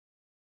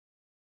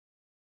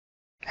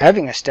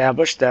Having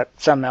established that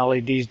some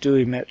LEDs do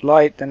emit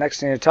light, the next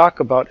thing to talk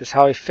about is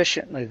how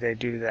efficiently they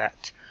do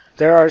that.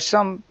 There are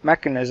some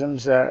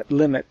mechanisms that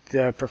limit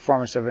the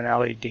performance of an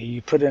LED.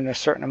 You put in a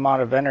certain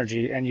amount of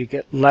energy and you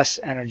get less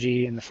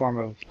energy in the form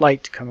of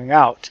light coming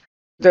out.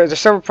 There are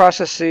several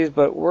processes,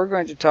 but we're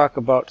going to talk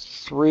about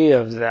 3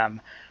 of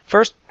them.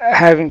 First,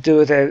 having to do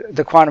with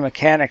the quantum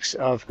mechanics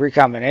of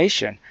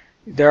recombination.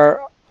 There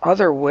are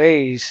other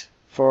ways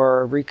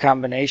for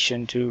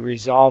recombination to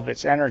resolve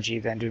its energy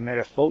than to emit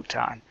a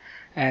photon.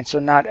 And so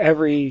not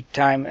every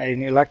time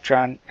an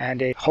electron and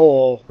a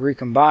hole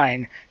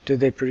recombine do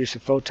they produce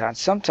a photon.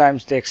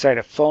 Sometimes they excite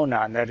a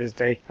phonon, that is,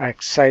 they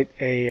excite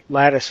a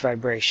lattice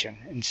vibration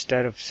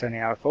instead of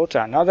sending out a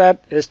photon. Now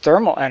that is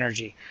thermal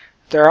energy.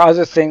 There are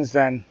other things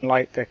than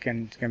light that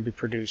can be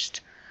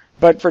produced.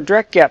 But for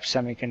direct gap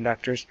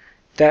semiconductors,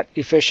 that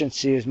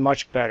efficiency is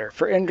much better.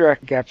 For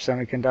indirect gap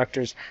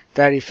semiconductors,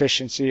 that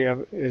efficiency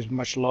is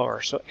much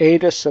lower. So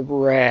eta sub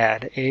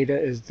rad, eta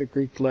is the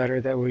Greek letter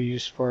that we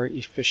use for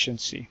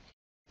efficiency.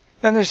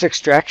 Then there's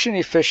extraction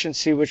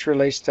efficiency, which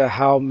relates to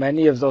how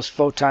many of those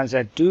photons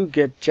that do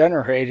get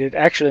generated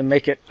actually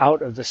make it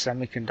out of the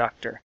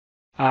semiconductor.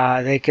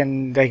 They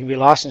can be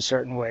lost in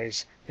certain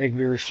ways. They can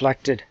be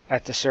reflected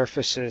at the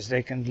surfaces.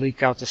 They can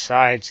leak out the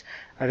sides.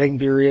 They can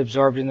be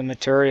reabsorbed in the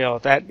material.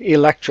 That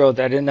electrode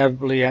that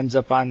inevitably ends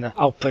up on the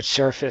output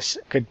surface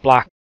could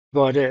block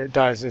what it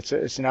does.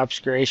 It's an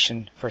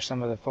obscuration for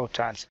some of the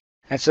photons.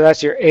 And so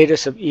that's your eta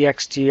sub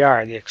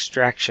extr, the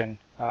extraction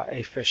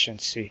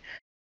efficiency.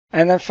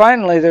 And then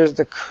finally, there's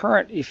the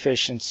current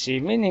efficiency,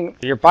 meaning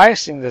you're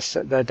biasing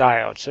the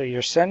diode, so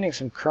you're sending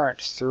some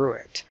current through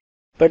it.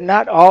 But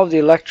not all of the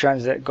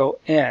electrons that go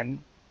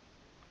in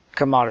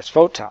come out as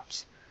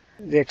photons.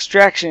 The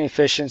extraction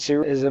efficiency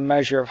is a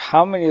measure of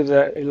how many of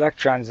the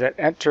electrons that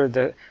enter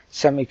the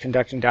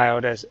semiconducting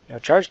diode as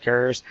charge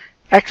carriers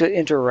actually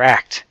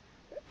interact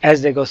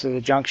as they go through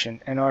the junction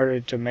in order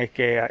to make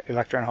a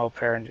electron-hole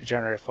pair and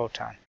generate a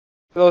photon.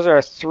 Those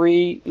are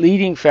 3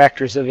 leading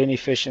factors of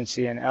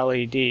inefficiency in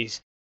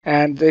LEDs,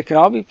 and they can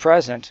all be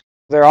present.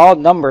 They're all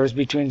numbers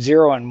between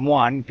 0 and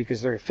 1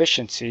 because they're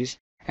efficiencies.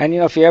 And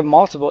if you have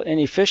multiple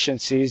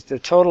inefficiencies, the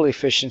total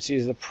efficiency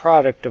is the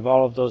product of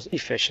all of those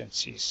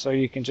efficiencies. So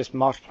you can just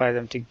multiply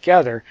them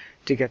together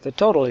to get the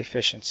total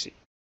efficiency.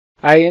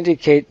 I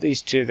indicate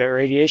these 2, the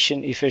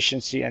radiation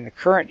efficiency and the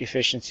current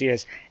efficiency,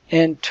 as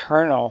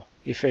internal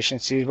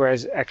efficiencies,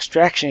 whereas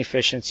extraction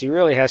efficiency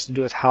really has to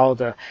do with how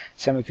the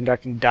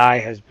semiconducting die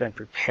has been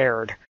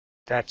prepared.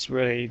 That's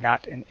really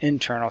not an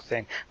internal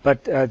thing.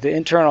 But the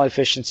internal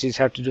efficiencies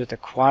have to do with the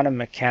quantum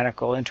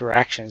mechanical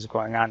interactions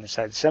going on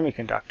inside the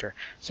semiconductor.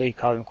 So you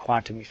call them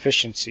quantum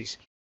efficiencies.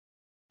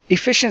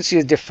 Efficiency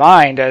is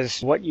defined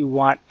as what you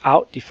want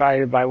out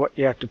divided by what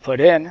you have to put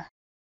in.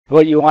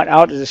 What you want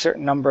out is a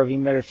certain number of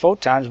emitted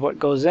photons. What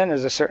goes in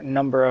is a certain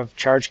number of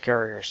charge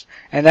carriers.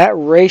 And that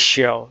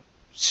ratio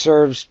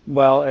serves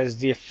well as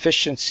the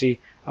efficiency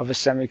of a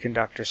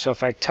semiconductor. So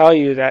if I tell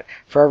you that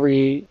for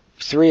every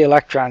 3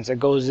 electrons that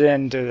goes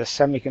into the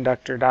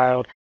semiconductor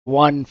diode,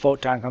 1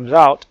 photon comes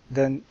out,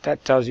 then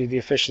that tells you the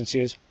efficiency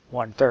is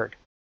 1/3.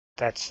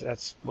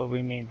 That's what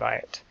we mean by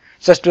it.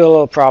 So let's do a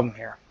little problem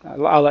here.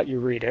 I'll let you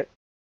read it.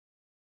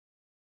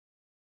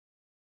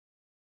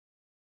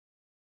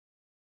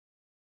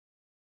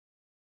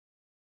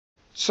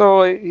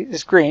 So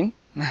it's green,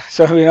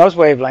 so we know it's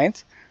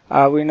wavelength.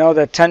 We know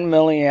that 10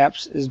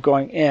 milliamps is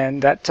going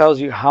in. That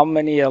tells you how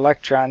many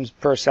electrons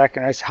per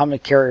second, that's how many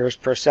carriers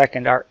per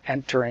second are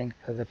entering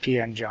the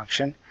p-n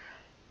junction.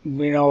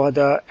 We know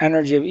the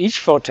energy of each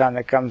photon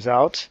that comes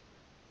out,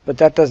 but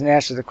that doesn't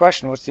answer the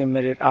question, what's the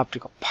emitted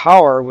optical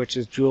power, which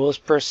is joules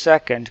per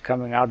second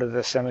coming out of the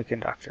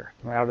semiconductor,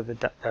 coming out of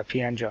the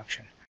p-n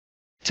junction.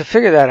 To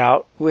figure that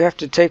out, we have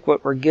to take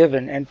what we're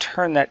given and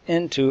turn that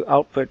into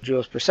output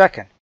joules per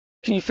second.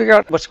 Can you figure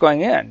out what's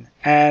going in?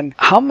 And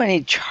how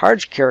many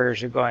charge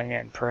carriers are going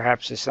in,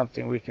 perhaps, is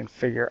something we can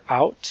figure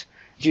out.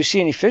 Do you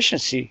see an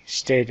efficiency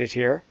stated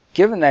here?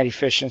 Given that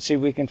efficiency,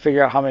 we can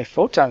figure out how many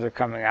photons are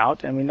coming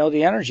out, and we know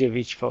the energy of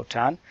each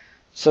photon,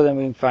 so then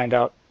we can find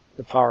out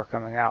the power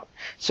coming out.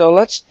 So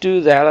let's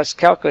do that. Let's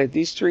calculate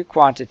these 3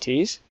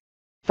 quantities.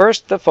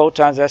 First, the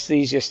photons, that's the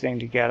easiest thing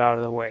to get out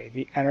of the way,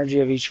 the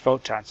energy of each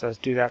photon. So let's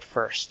do that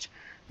first.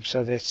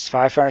 So that's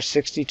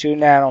 562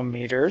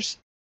 nanometers.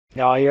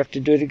 Now all you have to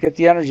do to get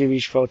the energy of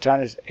each photon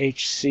is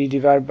hc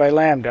divided by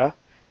lambda.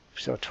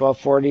 So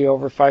 1240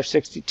 over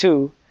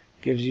 562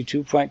 gives you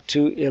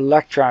 2.2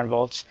 electron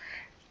volts.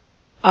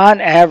 On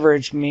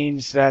average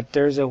means that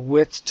there's a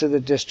width to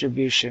the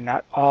distribution.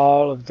 Not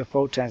all of the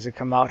photons that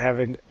come out have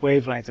a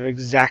wavelength of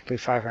exactly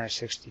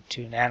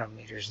 562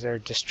 nanometers. They're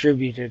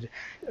distributed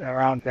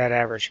around that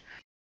average.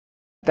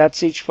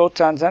 That's each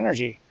photon's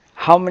energy.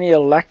 How many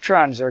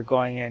electrons are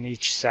going in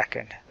each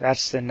second?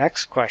 That's the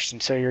next question.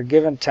 So you're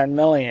given 10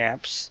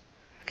 milliamps.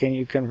 Can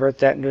you convert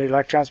that into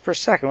electrons per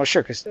second? Well,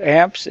 sure, because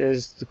amps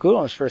is the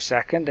coulombs per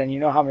second, and you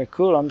know how many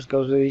coulombs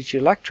goes with each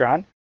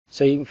electron.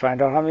 So you can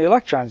find out how many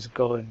electrons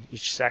go in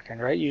each second,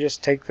 right? You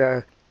just take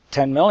the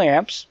 10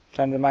 milliamps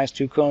 10 to the minus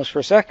 2 coulombs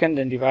per second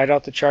and divide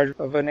out the charge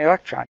of an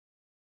electron.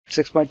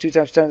 6.2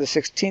 times 10 to the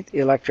 16th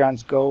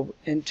electrons go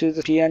into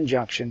the p-n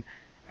junction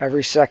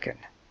every second.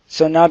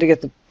 So now to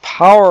get the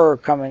power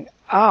coming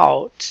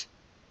out,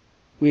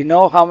 we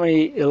know how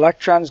many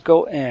electrons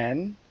go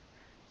in.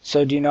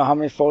 So do you know how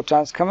many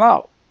photons come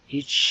out?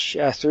 Each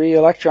 3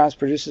 electrons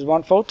produces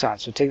 1 photon.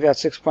 So take that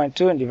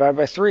 6.2 and divide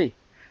by 3.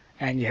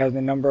 And you have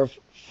the number of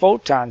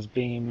photons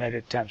being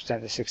emitted times 10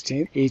 to the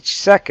 16th each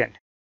second.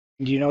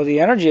 Do you know the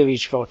energy of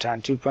each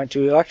photon?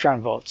 2.2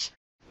 electron volts.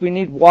 We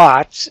need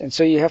watts, and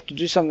so you have to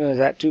do something with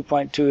that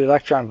 2.2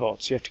 electron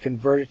volts. You have to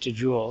convert it to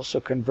joules. So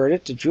convert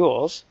it to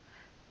joules.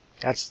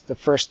 That's the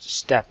first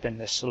step in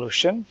this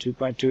solution.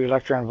 2.2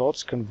 electron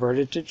volts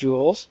converted to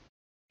joules.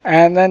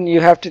 And then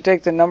you have to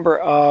take the number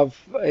of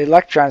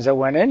electrons that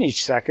went in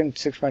each second,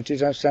 6.2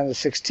 times 10 to the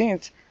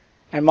 16th,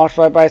 and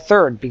multiply by a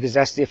third, because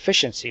that's the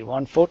efficiency.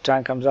 1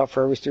 photon comes out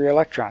for every 3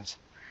 electrons.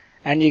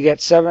 And you get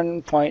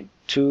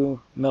 7.2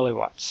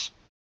 milliwatts.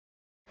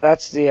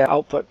 That's the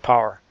output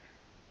power.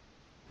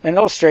 An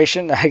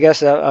illustration, I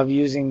guess, of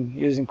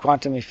using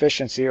quantum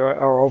efficiency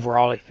or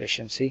overall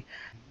efficiency.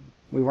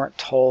 We weren't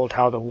told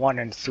how the 1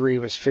 and 3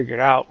 was figured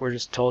out. We're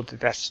just told that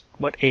that's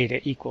what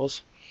eta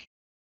equals.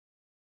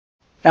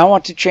 Now I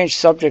want to change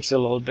subjects a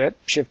little bit,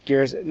 shift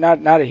gears.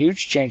 Not a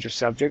huge change of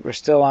subject. We're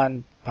still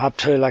on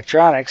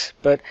optoelectronics,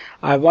 but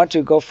I want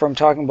to go from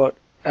talking about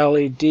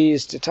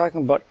LEDs to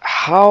talking about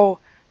how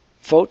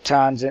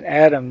photons and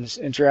atoms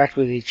interact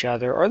with each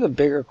other, or the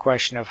bigger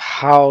question of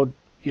how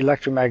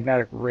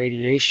electromagnetic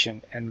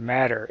radiation and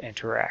matter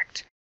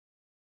interact.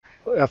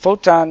 A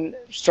photon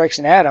strikes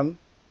an atom,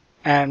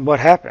 and what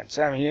happens?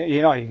 I mean,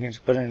 you know, you can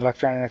put an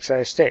electron in an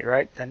excited state,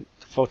 right? Then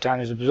the photon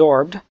is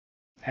absorbed,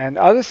 and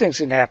other things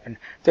can happen.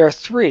 There are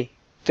 3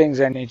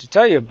 things I need to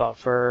tell you about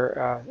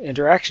for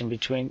interaction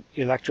between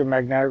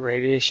electromagnetic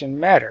radiation and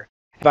matter.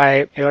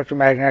 By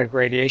electromagnetic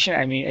radiation,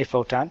 I mean a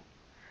photon.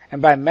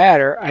 And by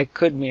matter, I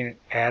could mean an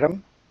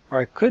atom, or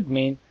I could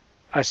mean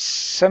a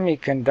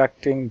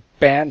semiconducting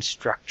band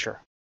structure.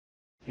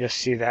 You'll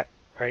see that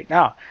right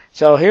now.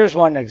 So here's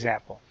one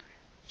example.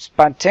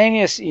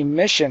 Spontaneous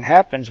emission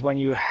happens when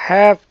you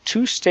have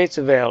 2 states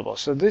available.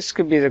 So this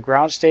could be the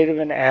ground state of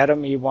an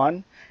atom,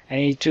 E1, and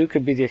E2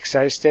 could be the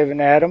excited state of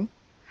an atom.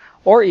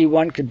 Or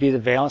E1 could be the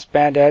valence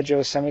band edge of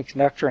a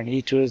semiconductor, and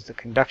E2 is the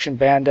conduction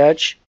band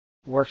edge.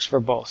 Works for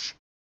both.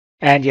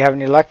 And you have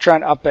an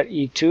electron up at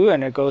E2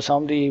 and it goes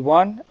home to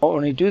E1. It'll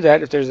only do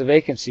that if there's a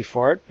vacancy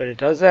for it, but it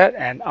does that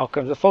and out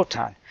comes a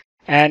photon.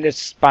 And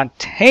it's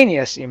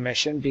spontaneous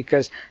emission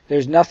because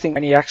there's nothing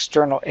any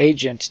external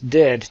agent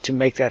did to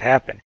make that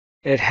happen.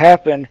 It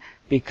happened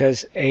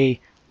because a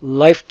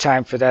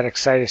lifetime for that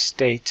excited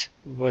state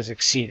was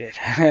exceeded.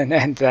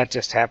 and that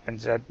just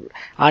happens.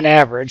 On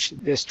average,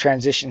 this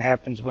transition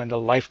happens when the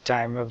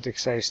lifetime of the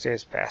excited state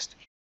is passed.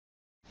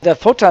 The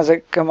photons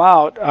that come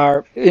out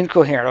are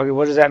incoherent. Okay,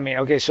 what does that mean?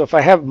 Okay, so if I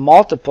have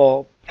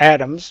multiple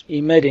atoms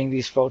emitting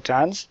these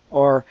photons,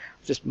 or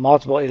just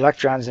multiple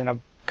electrons in a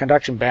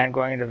conduction band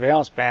going into the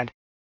valence band,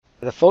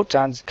 the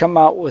photons come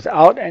out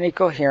without any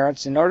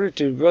coherence. In order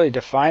to really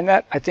define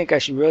that, I think I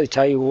should really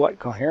tell you what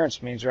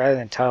coherence means rather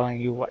than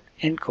telling you what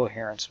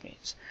incoherence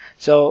means.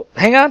 So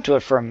hang on to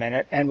it for a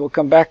minute and we'll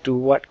come back to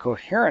what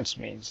coherence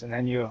means, and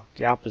then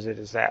the opposite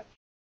is that.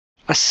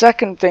 A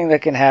second thing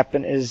that can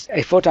happen is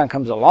a photon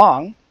comes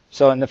along.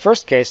 So in the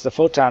first case, the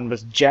photon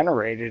was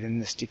generated in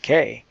this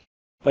decay.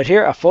 But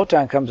here, a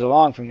photon comes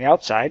along from the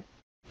outside.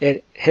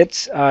 It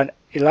hits an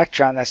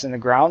electron that's in the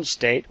ground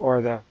state,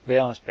 or the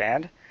valence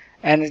band,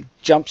 and it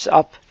jumps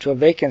up to a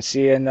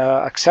vacancy in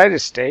the excited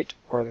state,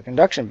 or the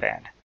conduction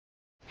band.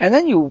 And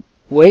then you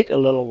wait a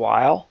little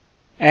while,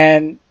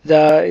 and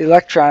the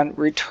electron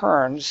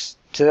returns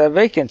to the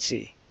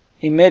vacancy,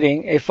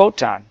 emitting a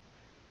photon.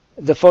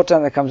 The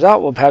photon that comes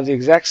out will have the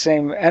exact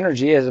same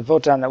energy as the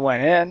photon that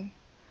went in,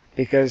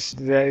 because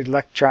the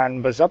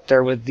electron was up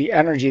there with the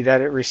energy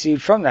that it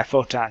received from that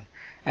photon.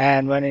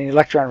 And when an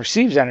electron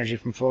receives energy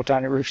from a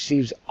photon, it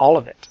receives all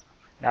of it.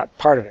 Not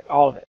part of it,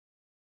 all of it.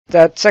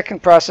 That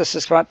second process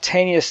is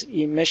spontaneous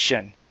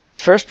emission.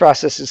 The first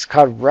process is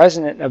called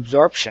resonant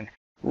absorption.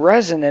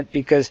 Resonant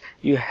because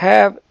you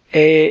have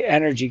an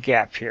energy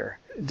gap here.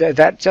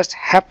 That just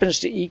happens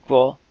to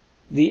equal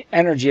the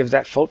energy of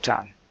that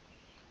photon.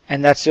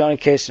 And that's the only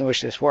case in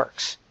which this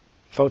works.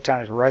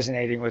 Photon is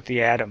resonating with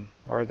the atom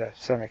or the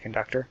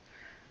semiconductor.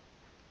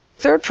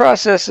 Third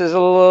process is a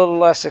little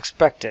less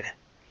expected.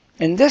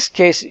 In this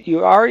case,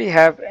 you already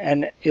have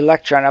an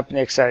electron up in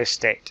the excited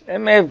state. It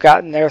may have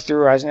gotten there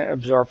through resonant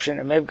absorption.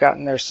 It may have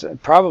gotten there,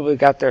 probably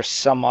got there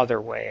some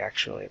other way,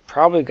 actually. It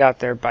probably got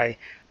there by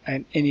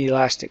an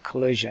inelastic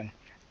collision.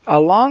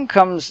 Along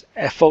comes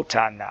a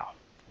photon now.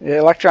 The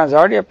electron's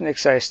already up in the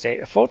excited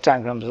state. A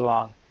photon comes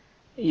along.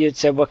 You'd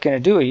say, what can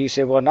it do? You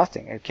say, well,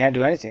 nothing. It can't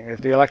do anything.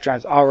 If the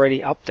electron's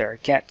already up there,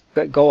 it can't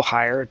go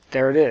higher.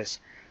 There it is.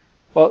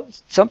 Well,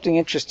 something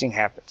interesting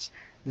happens.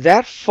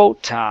 That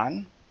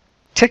photon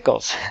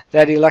tickles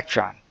that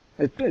electron.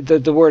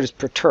 The word is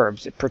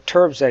perturbs. It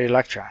perturbs that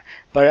electron.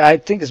 But I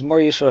think it's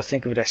more useful to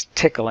think of it as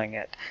tickling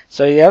it.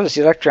 So you have this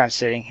electron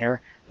sitting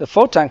here. The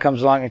photon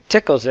comes along and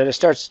tickles it. It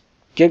starts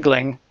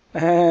giggling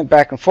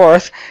back and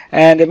forth,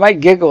 and it might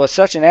giggle at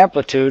such an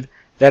amplitude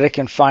that it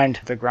can find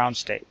the ground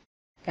state.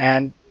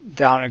 And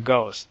down it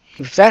goes.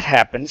 If that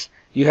happens,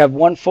 you have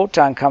one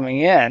photon coming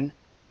in.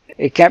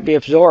 It can't be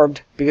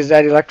absorbed because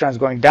that electron is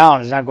going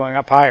down. It's not going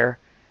up higher.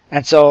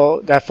 And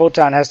so that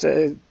photon has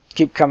to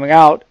keep coming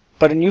out.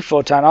 But a new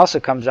photon also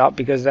comes out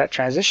because that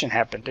transition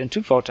happened, and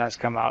two photons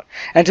come out.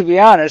 And to be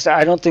honest,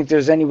 I don't think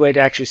there's any way to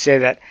actually say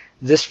that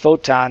this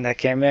photon that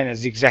came in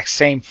is the exact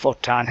same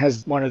photon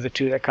as one of the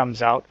two that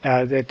comes out.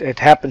 It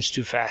happens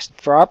too fast.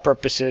 For our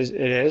purposes,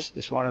 it is.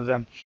 It's one of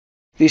them.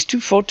 These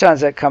two photons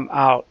that come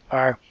out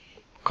are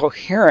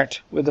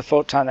coherent with the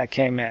photon that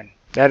came in.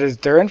 That is,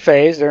 they're in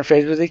phase. They're in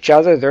phase with each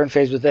other. They're in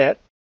phase with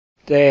it.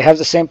 They have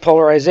the same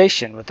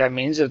polarization. What that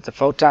means is the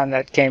photon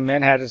that came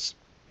in had its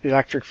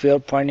electric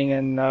field pointing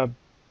in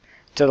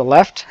to the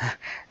left,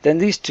 then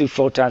these two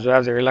photons will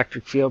have their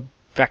electric field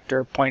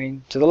vector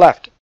pointing to the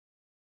left.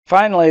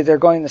 Finally, they're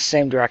going the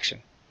same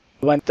direction.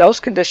 When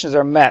those conditions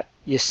are met,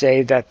 you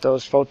say that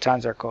those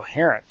photons are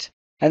coherent.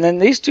 And then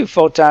these two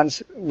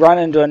photons run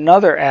into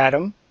another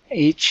atom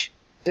each,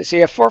 so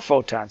you have four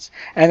photons.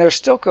 And they're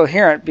still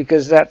coherent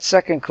because that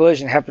second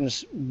collision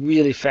happens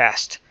really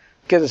fast.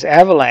 You get this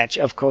avalanche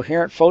of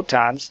coherent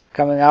photons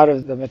coming out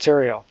of the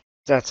material.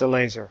 That's a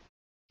laser.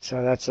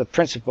 So that's the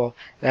principle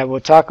that we'll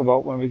talk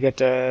about when we get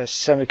to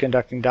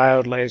semiconducting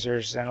diode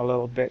lasers in a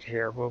little bit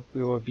here.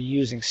 We will be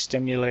using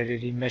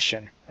stimulated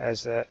emission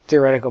as the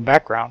theoretical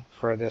background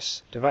for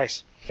this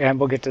device. And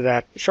we'll get to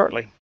that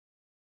shortly.